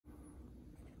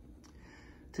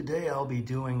Today I'll be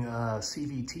doing a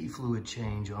CVT fluid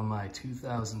change on my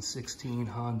 2016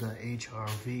 Honda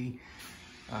HRV.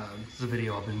 This is a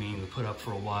video I've been meaning to put up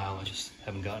for a while. I just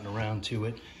haven't gotten around to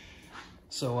it.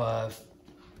 So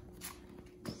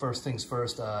first things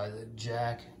first,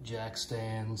 jack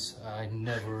stands. I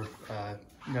never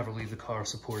leave the car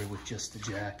supported with just the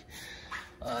jack.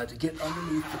 To get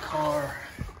underneath the car,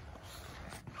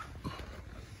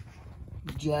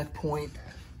 the jack point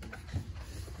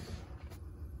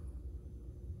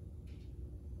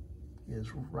is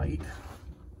right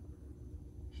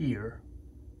here,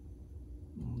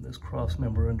 this cross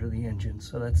member under the engine.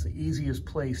 So that's the easiest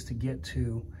place to get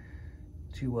to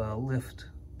lift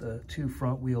the two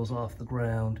front wheels off the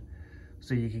ground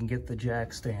so you can get the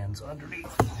jack stands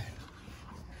underneath.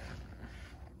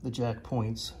 The jack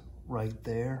point's right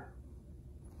there.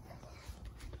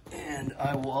 And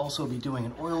I will also be doing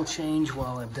an oil change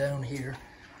while I'm down here,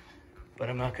 but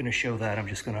I'm not going to show that. I'm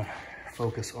just going to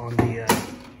focus on the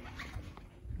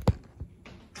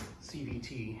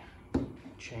CVT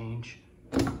change.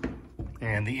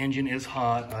 And the engine is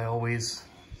hot.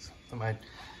 My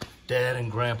dad and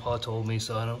grandpa told me,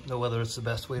 so I don't know whether it's the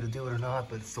best way to do it or not,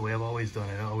 but it's the way I've always done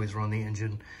it. I always run the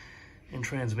engine and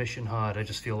transmission hot. I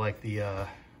just feel like the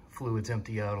fluids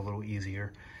empty out a little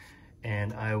easier.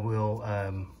 And I will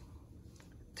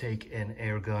take an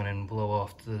air gun and blow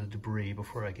off the debris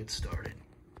before I get started.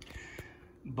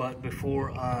 But before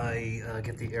I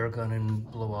get the air gun and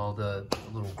blow all the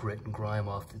little grit and grime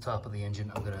off the top of the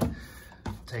engine, I'm gonna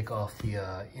take off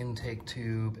the intake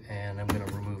tube, and I'm gonna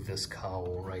remove this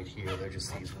cowl right here. They're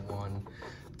just these 1,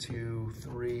 2,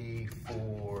 3,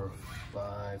 4,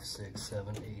 5, 6,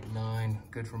 7, 8, 9.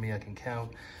 Good for me, I can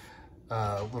count.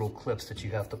 Little clips that you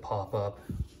have to pop up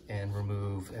and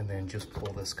remove, and then just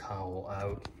pull this cowl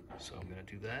out. So I'm gonna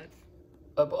do that.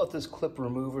 I bought this clip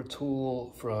remover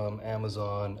tool from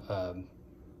Amazon.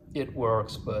 It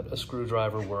works, but a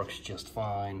screwdriver works just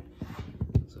fine.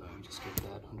 So let me just get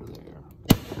that under there.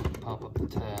 Pop up the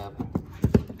tab.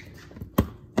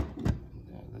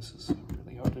 Yeah, this is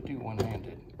really hard to do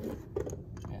one-handed.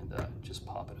 And just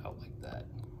pop it out like that.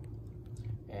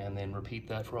 And then repeat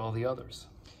that for all the others.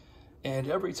 And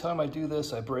every time I do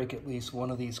this, I break at least one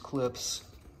of these clips.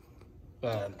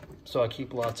 So I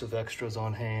keep lots of extras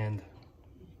on hand.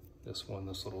 This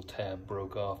little tab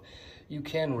broke off. You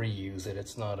can reuse it.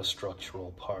 It's not a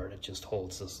structural part. It just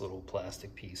holds this little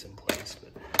plastic piece in place.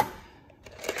 But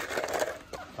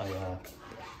I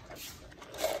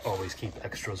always keep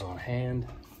extras on hand.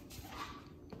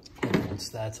 And once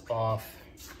that's off,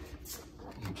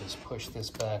 you just push this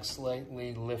back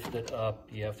slightly, lift it up.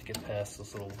 You have to get past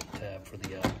this little tab for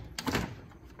the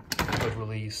hood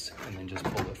release, and then just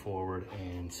pull it forward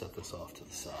and set this off to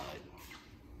the side.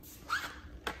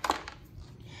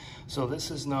 So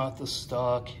this is not the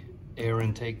stock air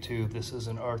intake tube. This is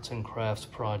an arts and crafts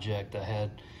project. I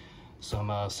had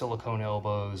some silicone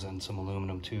elbows and some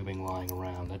aluminum tubing lying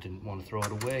around. I didn't want to throw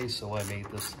it away, so I made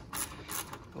this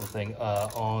little thing.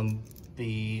 On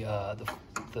the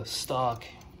stock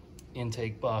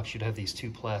intake box, you'd have these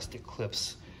two plastic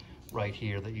clips right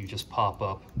here that you just pop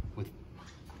up with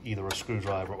either a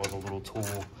screwdriver or the little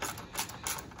tool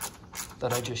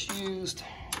that I just used.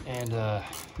 And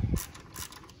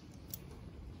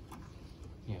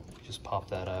just pop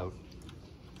that out.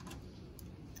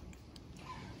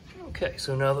 Okay,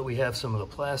 so now that we have some of the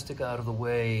plastic out of the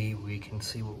way, we can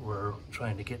see what we're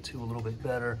trying to get to a little bit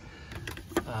better.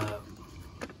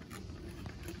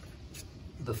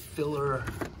 The filler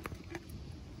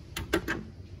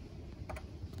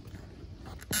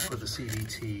for the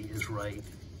CVT is right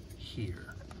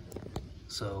here.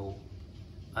 So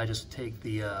I just take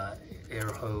the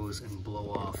air hose and blow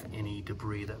off any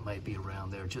debris that might be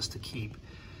around there, just to keep,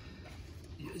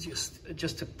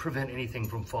 just to prevent anything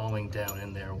from falling down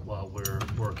in there while we're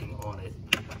working on it.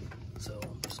 So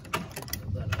I'm just gonna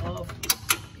pull that off.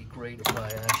 It'd be great if I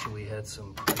actually had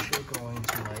some pressure going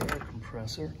to my air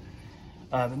compressor.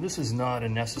 And this is not a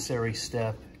necessary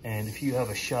step. And if you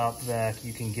have a shop vac,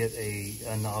 you can get a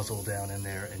nozzle down in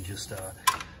there and just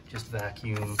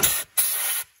vacuum. You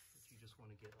just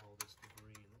want to get all this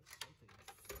debris. And that's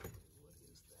something. What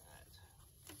is that?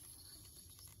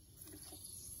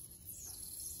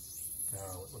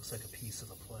 Oh, it looks like a piece of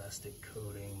the plastic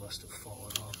coating must have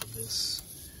fallen off of this.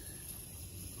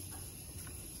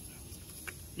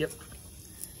 Yep.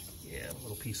 Yeah, a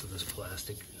little piece of this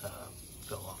plastic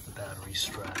fell off the battery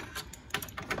strap.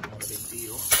 Not a big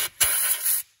deal. But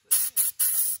yeah,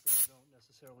 something you don't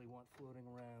necessarily want floating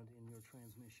around in your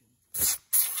transmission.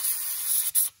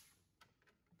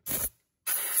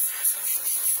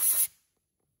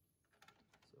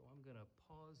 So I'm gonna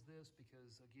pause this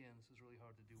because, again, this is really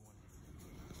hard to do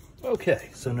one. Okay,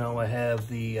 so now I have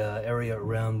the area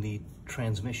around the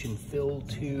transmission fill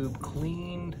tube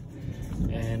cleaned,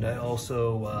 and I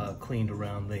also cleaned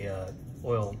around the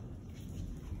oil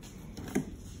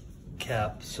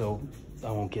cap so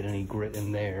I won't get any grit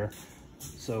in there.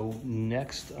 So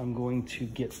next I'm going to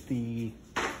get the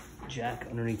jack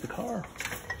underneath the car.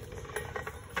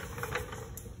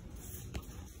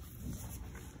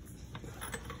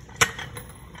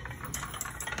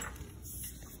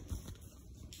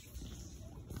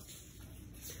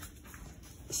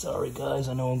 Sorry guys,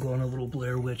 I know I'm going a little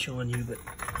Blair Witch on you, but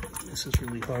this is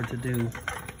really hard to do.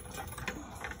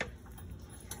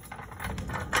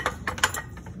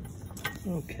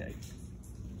 Okay.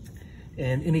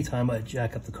 And anytime I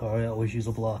jack up the car, I always use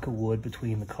a block of wood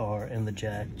between the car and the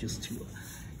jack just to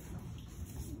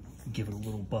give it a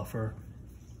little buffer.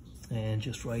 And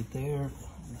just right there,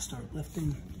 I'm gonna start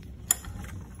lifting.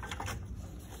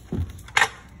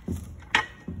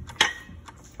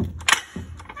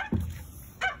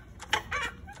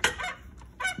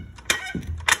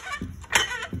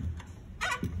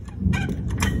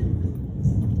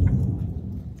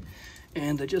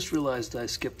 And I just realized I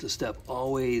skipped a step.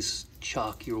 Always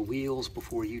chock your wheels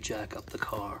before you jack up the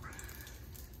car.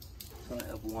 So I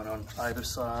have one on either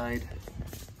side.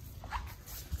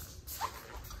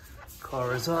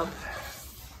 Car is up.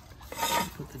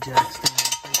 Put the jack stand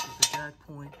in place with the jack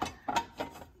point.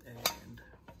 And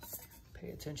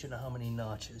pay attention to how many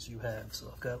notches you have. So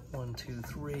I've got 1, 2,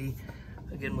 3.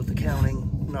 Again, with the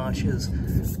counting notches,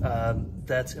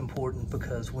 that's important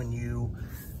because when you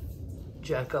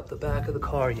jack up the back of the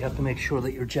car, you have to make sure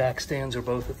that your jack stands are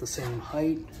both at the same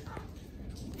height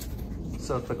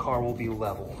so that the car will be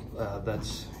level.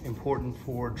 That's important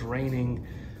for draining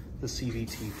the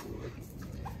CVT fluid.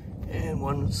 And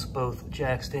once both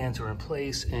jack stands are in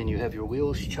place and you have your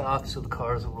wheels chocked so the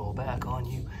car doesn't roll back on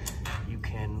you, you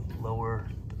can lower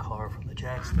the car from the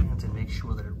jack stands and make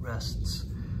sure that it rests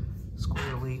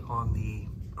squarely on the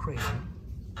cradle.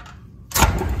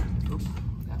 Oop,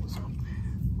 that was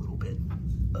a little bit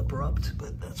abrupt,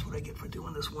 but that's what I get for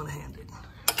doing this one-handed.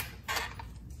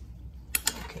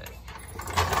 Okay.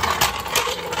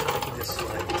 I can just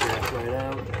slide the jack right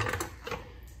out.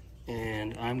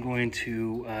 And I'm going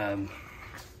to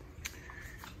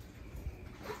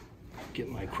get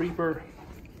my creeper.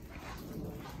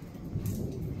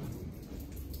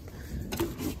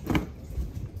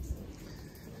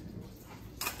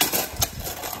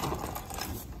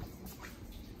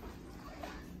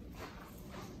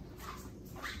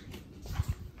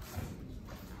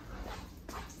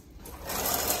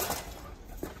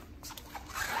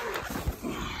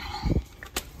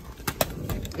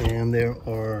 And there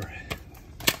are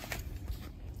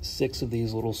 6 of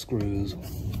these little screws.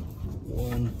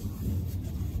 1,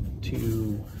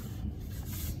 2,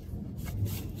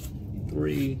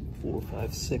 3, 4,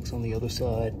 5, 6 on the other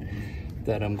side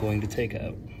that I'm going to take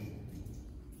out.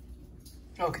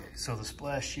 Okay, so the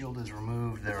splash shield is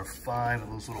removed. There are 5 of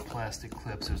those little plastic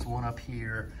clips. There's one up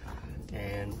here,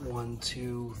 and 1,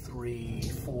 2, 3,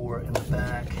 4 in the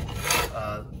back.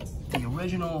 The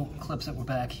original clips that were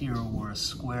back here were a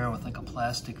square with like a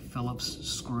plastic Phillips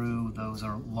screw. Those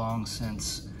are long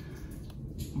since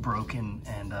broken,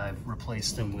 and I've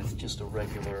replaced them with just a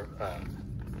regular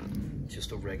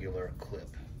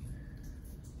clip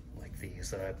like these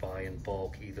that I buy in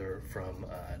bulk, either from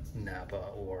Napa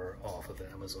or off of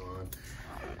Amazon.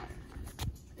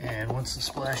 And once the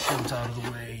splash shield's out of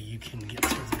the way, you can get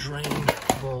to the drain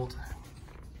bolt.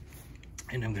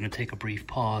 And I'm gonna take a brief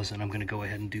pause and I'm gonna go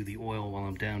ahead and do the oil while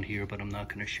I'm down here, but I'm not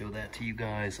gonna show that to you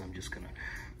guys. I'm just gonna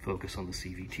focus on the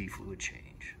CVT fluid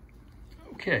change.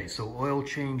 Okay, so oil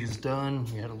change is done.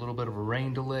 We had a little bit of a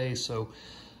rain delay, so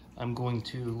I'm going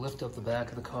to lift up the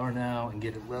back of the car now and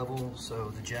get it level. So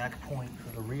the jack point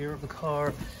for the rear of the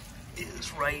car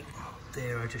is right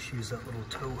there. I just use that little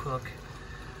tow hook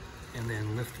and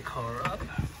then lift the car up.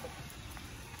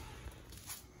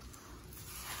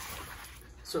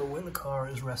 So when the car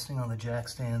is resting on the jack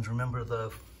stands, remember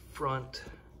the front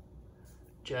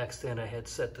jack stand I had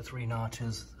set to 3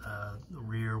 notches, the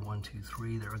rear 1, 2,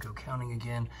 3, there we go, counting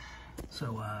again.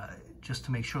 So just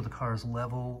to make sure the car is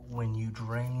level when you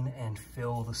drain and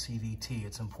fill the CVT,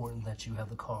 it's important that you have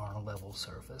the car on a level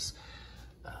surface.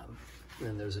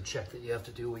 And there's a check that you have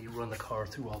to do when you run the car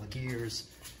through all the gears,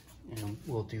 and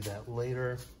we'll do that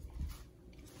later.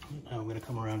 Now I'm gonna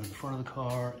come around to the front of the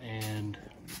car and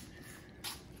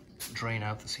drain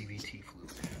out the CVT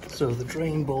fluid. So the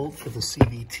drain bolt for the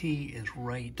CVT is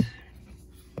right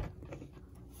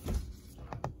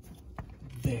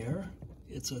there.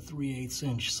 It's it's a 3/8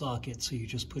 inch socket, so you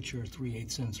just put your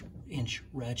 3/8 inch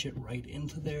ratchet right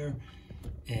into there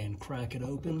and crack it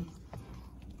open.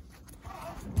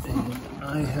 And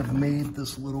I have made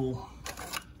this little,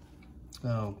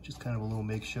 just kind of a little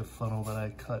makeshift funnel that I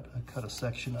cut. I cut a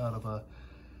section out of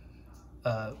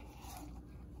a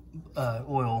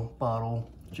oil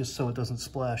bottle just so it doesn't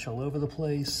splash all over the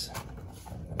place.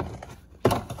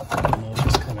 And I'll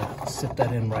just kind of sit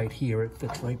that in right here. It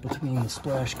fits right between the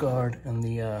splash guard and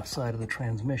the side of the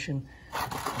transmission.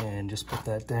 And just put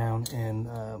that down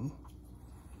and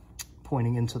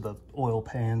pointing into the oil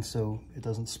pan so it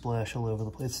doesn't splash all over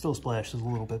the place. It still splashes a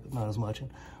little bit, but not as much.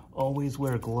 And always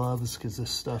wear gloves because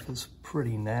this stuff is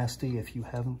pretty nasty. If you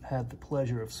haven't had the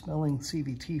pleasure of smelling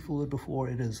CVT fluid before,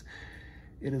 it is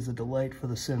a delight for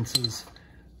the senses.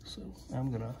 So I'm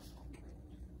gonna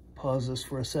pause this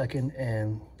for a second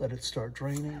and let it start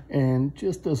draining. And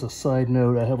just as a side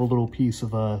note, I have a little piece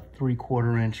of a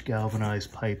 3/4 inch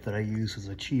galvanized pipe that I use as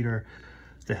a cheater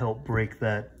to help break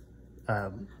that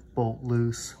bolt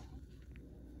loose.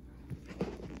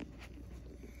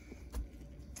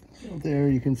 So there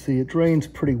you can see it drains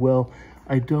pretty well.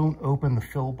 I don't open the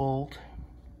fill bolt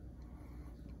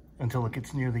until it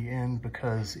gets near the end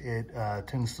because it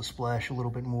tends to splash a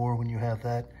little bit more when you have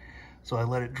that. So I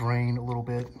let it drain a little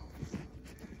bit.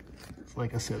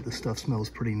 Like I said, this stuff smells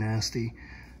pretty nasty.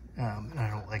 And I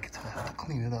don't like it to have to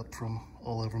clean it up from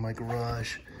all over my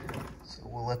garage. So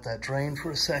we'll let that drain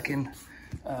for a second.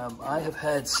 I have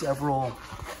had several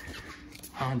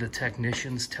Honda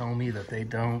technicians tell me that they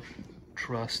don't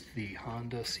trust the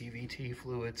Honda CVT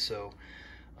fluid, so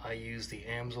I use the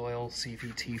AMSOIL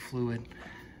CVT fluid.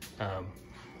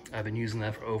 I've been using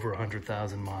that for over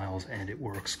 100,000 miles and it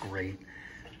works great.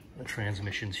 The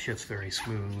transmission shifts very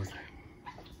smooth.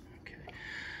 Okay,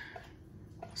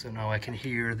 so now I can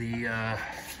hear the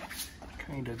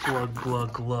kind of glug,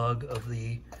 glug, glug of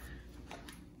the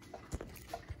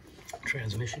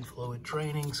transmission fluid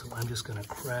draining. So I'm just going to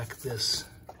crack this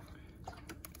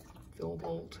fill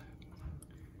bolt.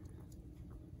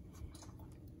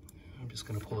 I'm just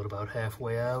going to pull it about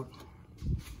halfway out.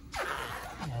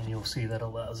 And you'll see that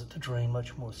allows it to drain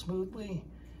much more smoothly.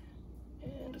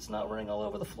 And it's not running all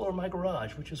over the floor of my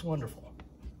garage, which is wonderful.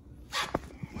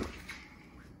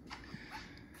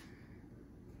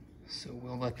 So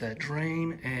we'll let that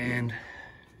drain, and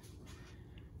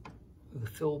the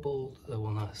fill bolt,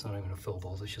 well, no, it's not even a fill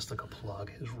bolt, it's just like a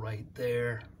plug, is right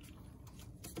there.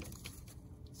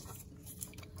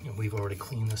 And we've already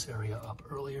cleaned this area up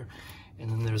earlier. And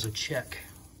then there's a check,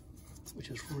 which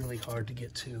is really hard to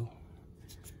get to.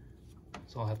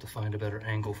 So I'll have to find a better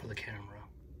angle for the camera.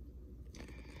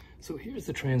 So here's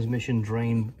the transmission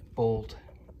drain bolt.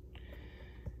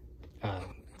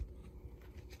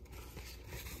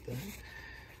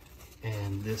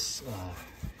 And this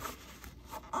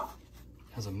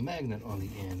has a magnet on the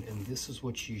end, and this is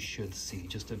what you should see,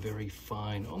 just a very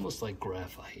fine, almost like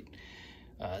graphite.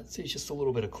 It's just a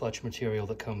little bit of clutch material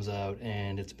that comes out,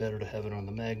 and it's better to have it on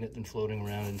the magnet than floating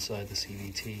around inside the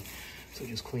CVT. So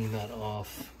just clean that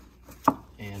off,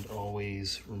 and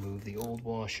always remove the old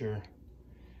washer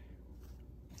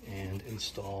and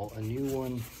install a new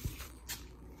one.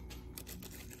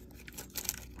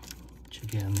 Which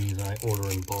again, these I order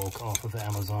in bulk off of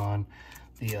Amazon.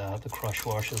 The crush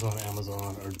washers on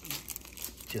Amazon are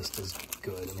just as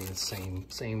good. I mean, it's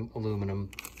same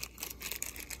aluminum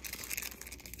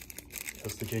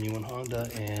as the genuine Honda,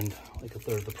 and like a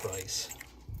third the price.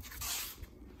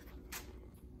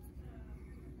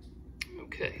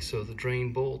 Okay, so the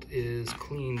drain bolt is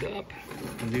cleaned up,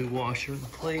 the new washer in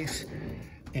place,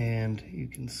 and you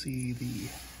can see the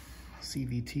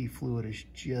CVT fluid is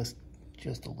just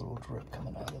a little drip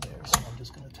coming out of there. So I'm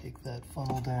just going to take that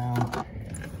funnel down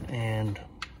and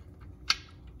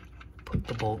put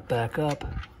the bolt back up.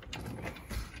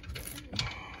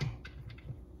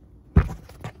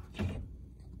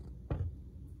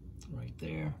 Right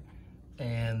there.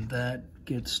 And that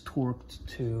gets torqued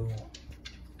to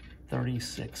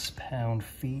 36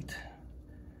 pound-feet.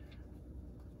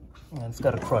 And it's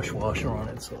got a crush washer on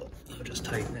it, so I'll just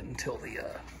tighten it until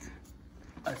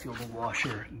I feel the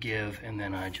washer give, and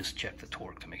then I just check the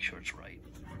torque to make sure it's right.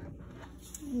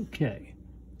 Okay,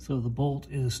 so the bolt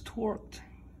is torqued.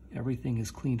 Everything is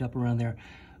cleaned up around there.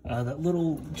 That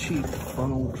little cheap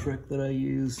funnel trick that I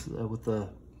use with the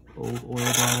old oil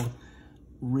bottle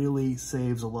really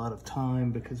saves a lot of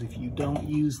time, because if you don't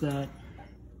use that,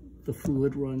 the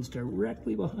fluid runs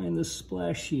directly behind this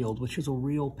splash shield, which is a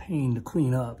real pain to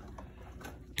clean up.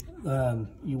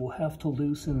 You will have to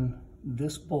loosen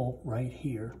this bolt right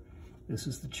here. This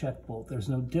is the check bolt. There's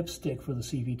no dipstick for the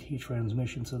CVT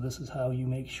transmission, so this is how you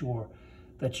make sure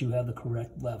that you have the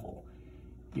correct level.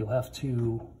 You'll have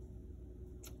to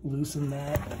loosen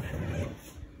that.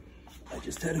 I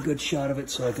just had a good shot of it,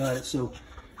 so I got it. So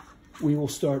we will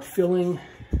start filling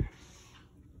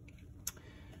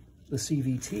the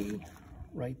CVT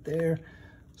right there.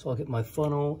 So I'll get my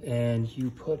funnel, and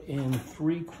you put in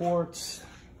 3 quarts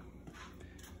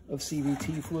of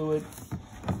CVT fluid.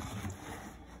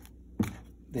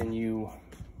 Then you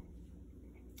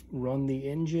run the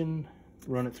engine,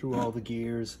 run it through all the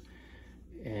gears,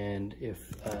 and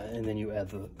then you add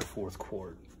the 4th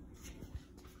quart.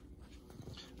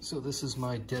 So this is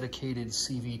my dedicated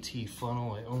CVT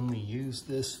funnel. I only use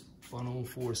this funnel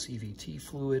for CVT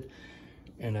fluid,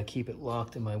 and I keep it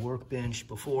locked in my workbench.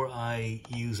 Before I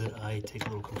use it, I take a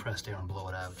little compressed air and blow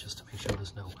it out just to make sure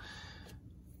there's no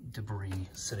debris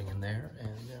sitting in there,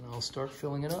 and then I'll start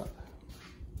filling it up.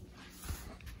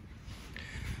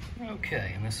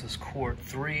 Okay, and this is quart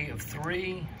 3 of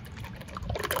 3. And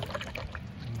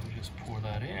we'll just pour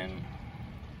that in.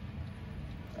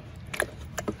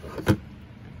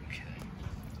 Okay,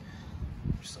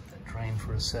 just let that drain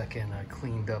for a second. I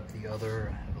cleaned up the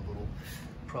other. I had a little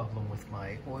problem with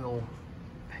my oil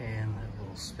pan, a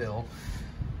little spill.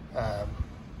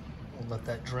 We'll let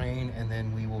that drain, and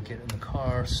then we will get in the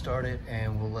car, start it,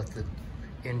 and we'll let the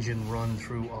engine run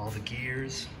through all the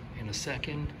gears in a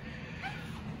second.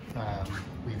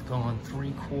 We've gone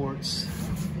 3 quarts.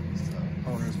 It's the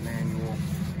owner's manual.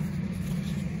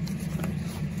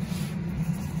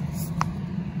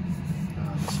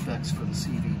 The specs for the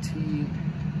CVT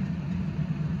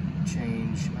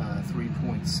change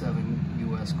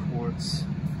 3.7 US quarts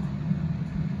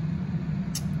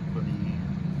for the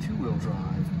 2-wheel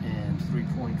drive and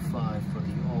 3.5 for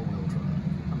the all-wheel drive.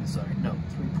 I'm sorry, no,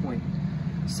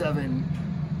 3.7.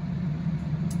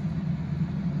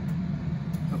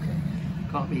 Okay,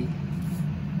 caught me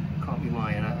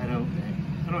lying. I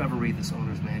don't ever read this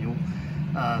owner's manual.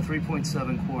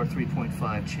 3.7 quart,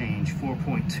 3.5 change,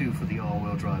 4.2 for the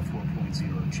all-wheel drive,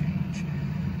 4.0 change.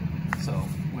 So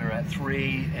we're at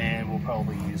 3, and we'll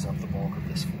probably use up the bulk of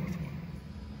this 4th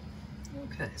one.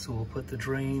 Okay, so we'll put the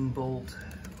drain bolt,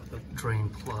 the drain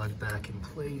plug back in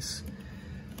place.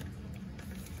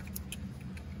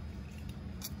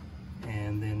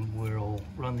 And then we'll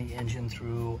run the engine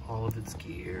through all of its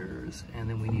gears, and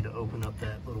then we need to open up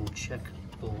that little check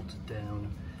bolt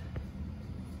down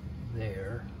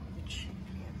there, which you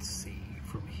can't see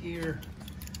from here.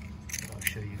 I'll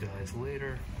show you guys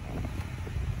later.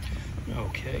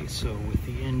 Okay, so with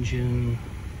the engine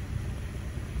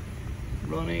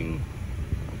running,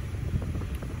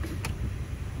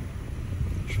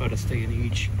 try to stay in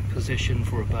each position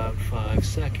for about 5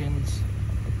 seconds.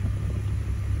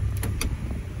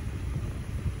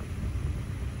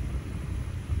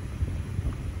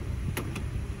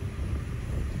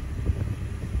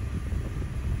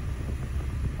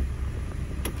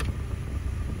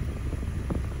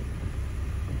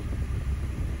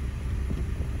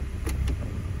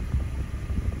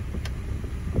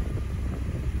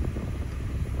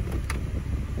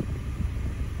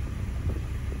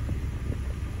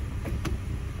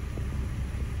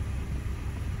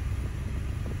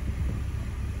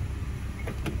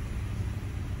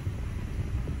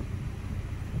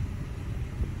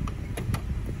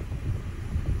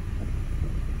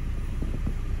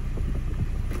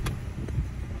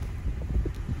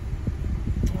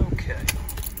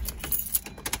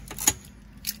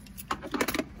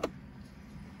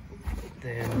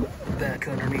 Then back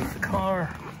underneath the car,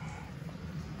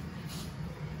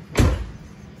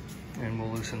 and we'll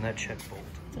loosen that check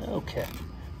bolt. Okay,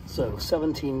 so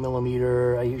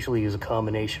 17mm. I usually use a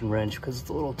combination wrench because it's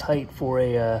a little tight for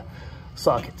a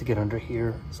socket to get under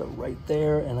here. So right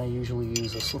there, and I usually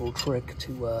use this little trick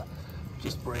to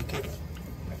just break it.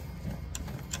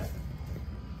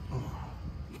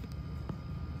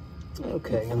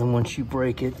 Okay, and then once you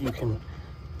break it, you can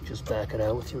just back it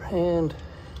out with your hand.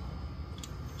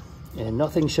 And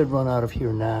nothing should run out of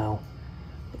here now,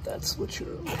 but that's what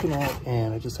you're looking at.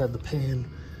 And I just had the pan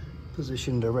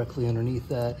positioned directly underneath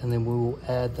that, and then we will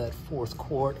add that 4th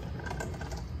quart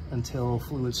until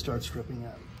fluid starts dripping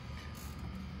out.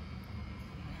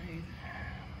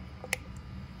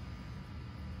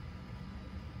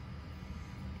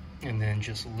 And then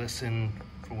just listen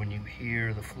for when you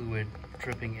hear the fluid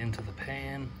dripping into the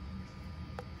pan.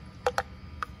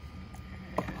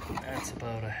 And that's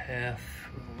about a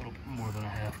little bit more than a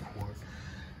half quart.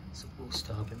 So we'll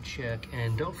stop and check.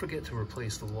 And don't forget to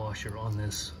replace the washer on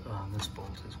this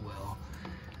bolt as well.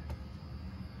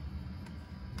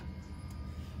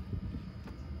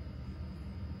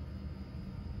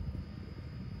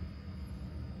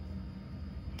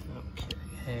 Okay,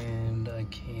 and I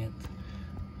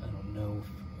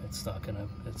it's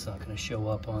not gonna show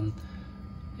up on.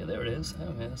 Yeah, there it is. I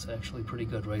mean, that's actually pretty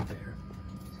good right there.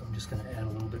 So I'm just gonna add a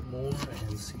little bit more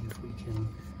and see if we can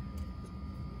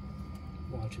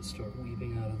watch it start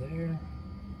weaving out of there.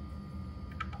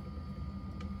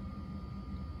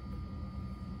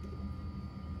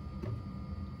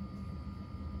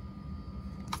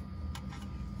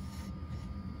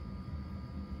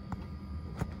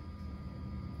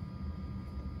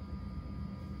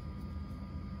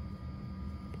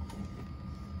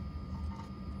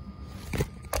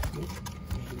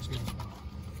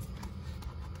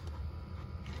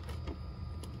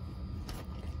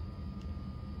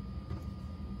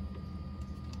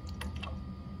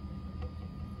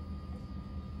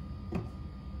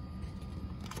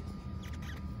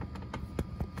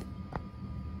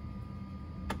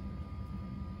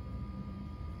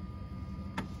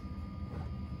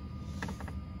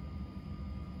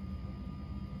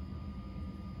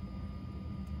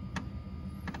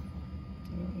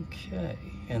 Okay,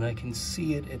 and I can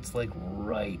see it, it's like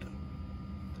right,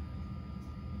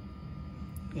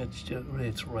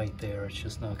 it's right there, it's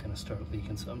just not gonna start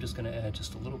leaking, so I'm just gonna add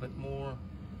just a little bit more.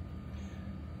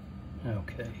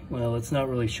 Okay, well, it's not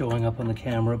really showing up on the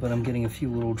camera, but I'm getting a few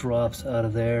little drops out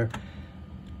of there,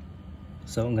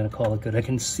 so I'm gonna call it good. I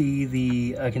can see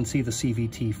the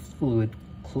CVT fluid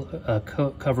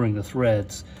covering the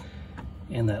threads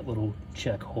in that little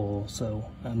check hole, so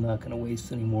I'm not going to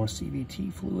waste any more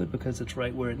CVT fluid because it's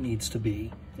right where it needs to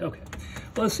be. Okay,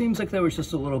 well, it seems like there was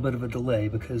just a little bit of a delay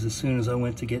because as soon as I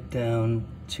went to get down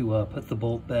to put the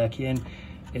bolt back in,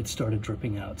 it started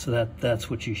dripping out. So that's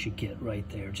what you should get right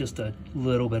there, just a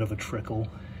little bit of a trickle,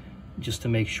 just to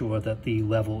make sure that the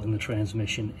level in the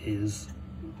transmission is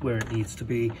where it needs to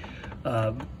be.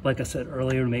 Like I said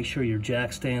earlier, make sure your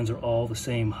jack stands are all the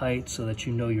same height so that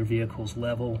you know your vehicle's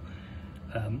level.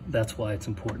 That's why it's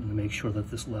important to make sure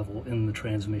that this level in the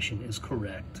transmission is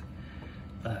correct.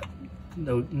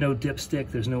 No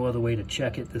dipstick, there's no other way to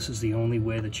check it. This is the only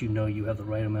way that you know you have the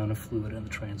right amount of fluid in the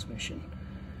transmission.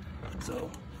 So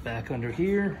back under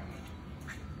here.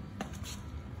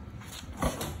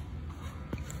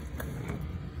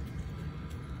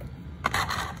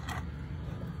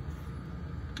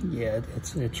 Yeah,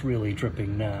 it's really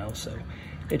dripping now, so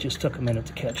it just took a minute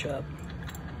to catch up.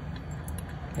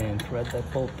 And thread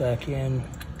that bolt back in.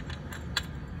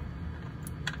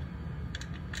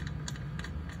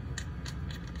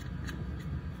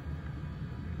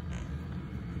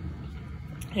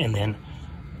 And then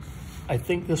I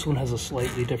think this one has a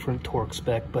slightly different torque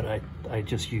spec, but I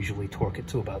just usually torque it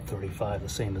to about 35, the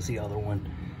same as the other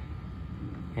one.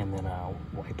 And then I'll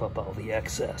wipe up all the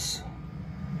excess.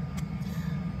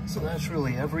 So that's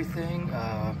really everything.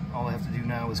 All I have to do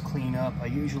now is clean up. I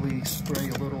usually spray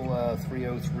a little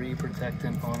 303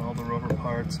 protectant on all the rubber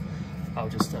parts. I'll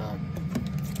just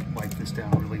wipe this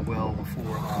down really well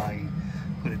before I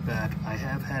put it back. I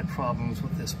have had problems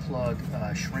with this plug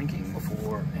shrinking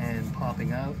before and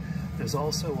popping out. There's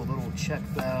also a little check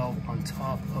valve on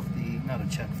top of the, not a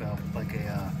check valve, like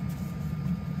a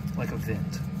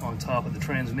vent on top of the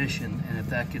transmission, and if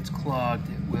that gets clogged,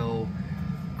 it will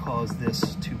cause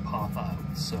this to pop out.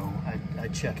 So I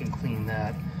check and clean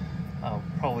that. I'll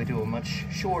probably do a much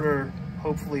shorter,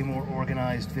 hopefully more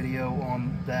organized video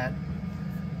on that.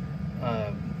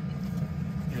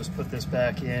 Just put this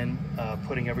back in.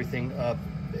 Putting everything up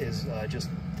is just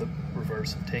the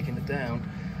reverse of taking it down.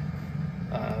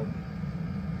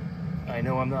 I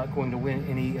know I'm not going to win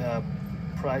any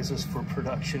prizes for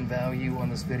production value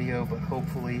on this video, but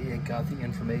hopefully it got the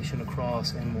information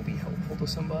across and will be helpful to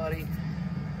somebody.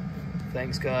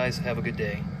 Thanks guys, have a good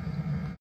day.